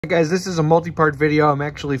Hey guys, this is a multi-part video. I'm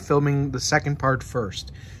actually filming the second part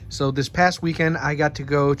first. So this past weekend, I got to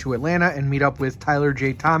go to Atlanta and meet up with Tyler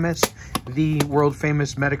J. Thomas, the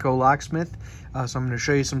world-famous Medeco locksmith. So I'm going to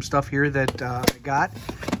show you some stuff here that I got.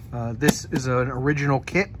 This is an original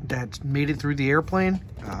kit that made it through the airplane.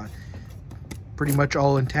 Pretty much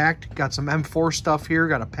all intact. Got some M4 stuff here.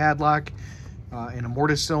 Got a padlock and a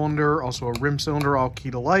mortise cylinder, also a rim cylinder, all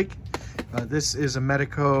keyed alike. This is a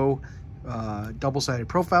Medeco double-sided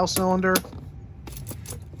profile cylinder.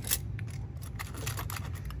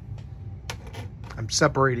 I'm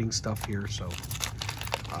separating stuff here, so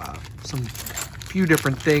some few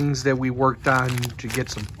different things that we worked on to get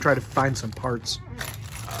some, try to find some parts.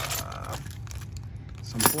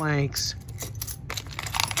 Some blanks,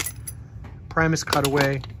 Primus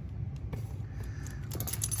cutaway.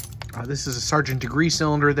 This is a Sergeant Degree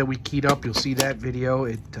cylinder that we keyed up. You'll see that video.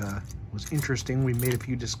 It was interesting. We made a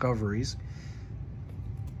few discoveries.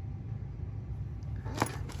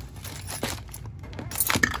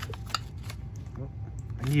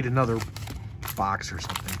 I need another box or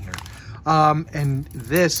something here. And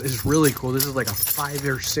this is really cool. This is like a 5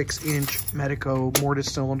 or 6 inch Medeco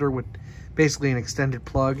mortise cylinder with basically an extended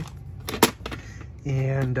plug.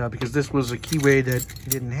 And because this was a keyway that he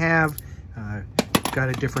didn't have, got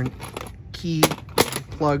a different key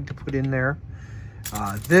plug to put in there.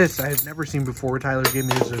 This I have never seen before. Tyler gave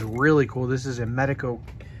me this. Is really cool. This is a Medeco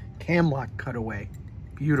cam lock cutaway.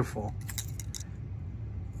 Beautiful.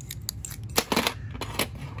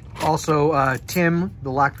 Also, Tim, the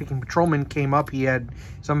lockpicking patrolman, came up. He had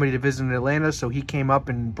somebody to visit in Atlanta, so he came up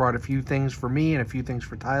and brought a few things for me and a few things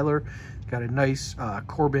for Tyler. Got a nice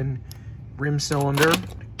Corbin rim cylinder.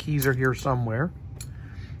 The keys are here somewhere.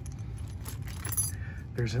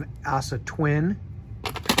 There's an ASA twin.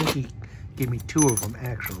 I think he gave me 2 of them,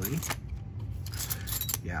 actually.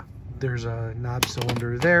 Yeah, there's a knob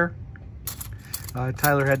cylinder there.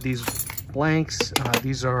 Tyler had these blanks.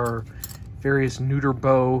 These are various neuter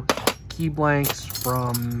bow key blanks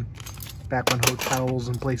from back when hotels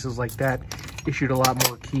and places like that issued a lot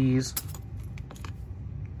more keys.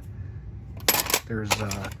 There's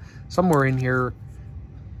somewhere in here.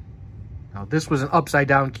 Now, this was an upside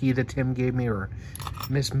down key that Tim gave me, or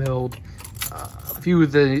mismilled. A few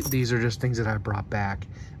of these are just things that I brought back.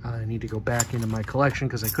 I need to go back into my collection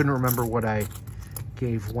because I couldn't remember what I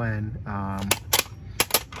gave when. A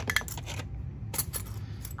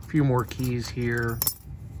few more keys here.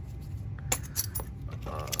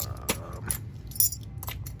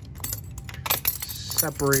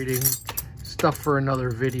 Separating stuff for another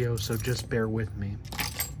video, so just bear with me.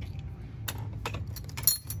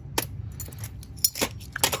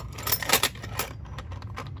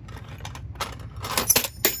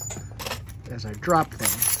 As I drop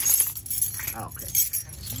things. Okay,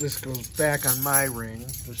 so this goes back on my ring.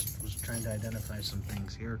 Just was trying to identify some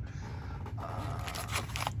things here.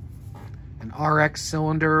 An RX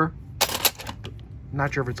cylinder.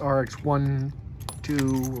 Not sure if it's RX 1, 2,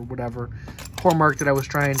 or whatever. Core mark that I was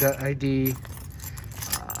trying to ID.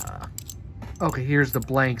 Okay, here's the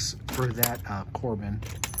blanks for that Corbin.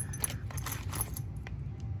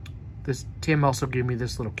 This Tim also gave me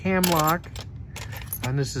this little cam lock.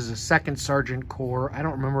 And this is a second Sergeant core. I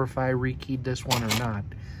don't remember if I rekeyed this one or not.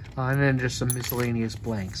 And then just some miscellaneous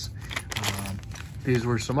blanks. These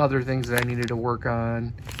were some other things that I needed to work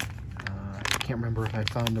on. I can't remember if I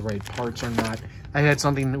found the right parts or not. I had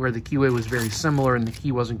something where the keyway was very similar and the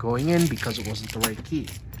key wasn't going in because it wasn't the right key.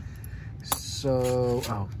 So,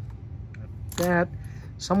 that.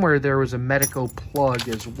 Somewhere there was a Medeco plug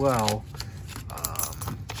as well.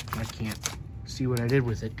 I can't see what I did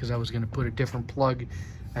with it because I was going to put a different plug.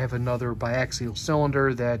 I have another biaxial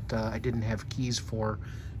cylinder that I didn't have keys for.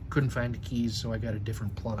 Couldn't find the keys, so I got a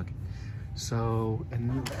different plug. So,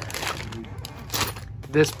 and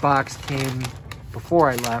this box came before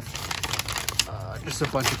I left. Just a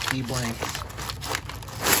bunch of key blanks.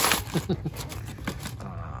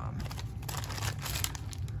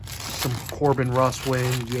 Some Corbin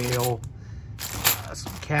Russwing, Yale.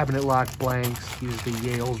 Some cabinet lock blanks. Here's the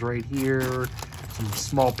Yales right here. Some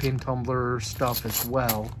small pin tumbler stuff as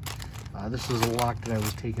well. This was a lock that I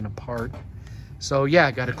was taking apart. So yeah,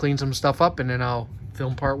 I got to clean some stuff up and then I'll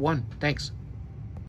film part 1. Thanks.